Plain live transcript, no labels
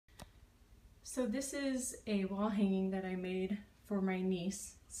So this is a wall hanging that I made for my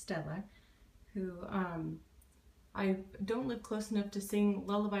niece, Stella, who I don't live close enough to sing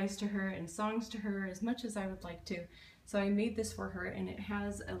lullabies to her and songs to her as much as I would like to. So I made this for her, and it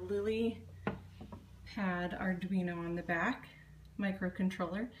has a Lily Pad Arduino on the back,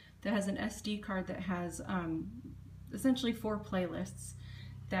 microcontroller, that has an SD card that has essentially 4 playlists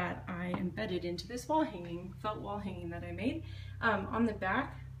that I embedded into this wall hanging, felt wall hanging that I made. On the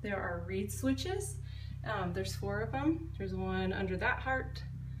back there are reed switches. There's 4 of them. There's one under that heart,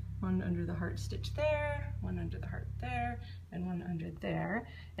 one under the heart stitch there, one under the heart there, and one under there.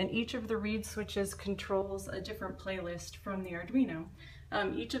 And each of the reed switches controls a different playlist from the Arduino.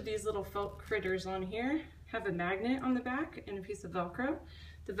 Each of these little felt critters on here have a magnet on the back and a piece of Velcro.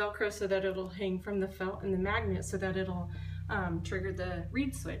 The Velcro so that it'll hang from the felt, and the magnet so that it'll trigger the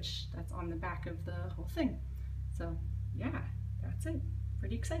reed switch that's on the back of the whole thing. So yeah, that's it.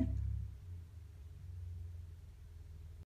 Pretty exciting.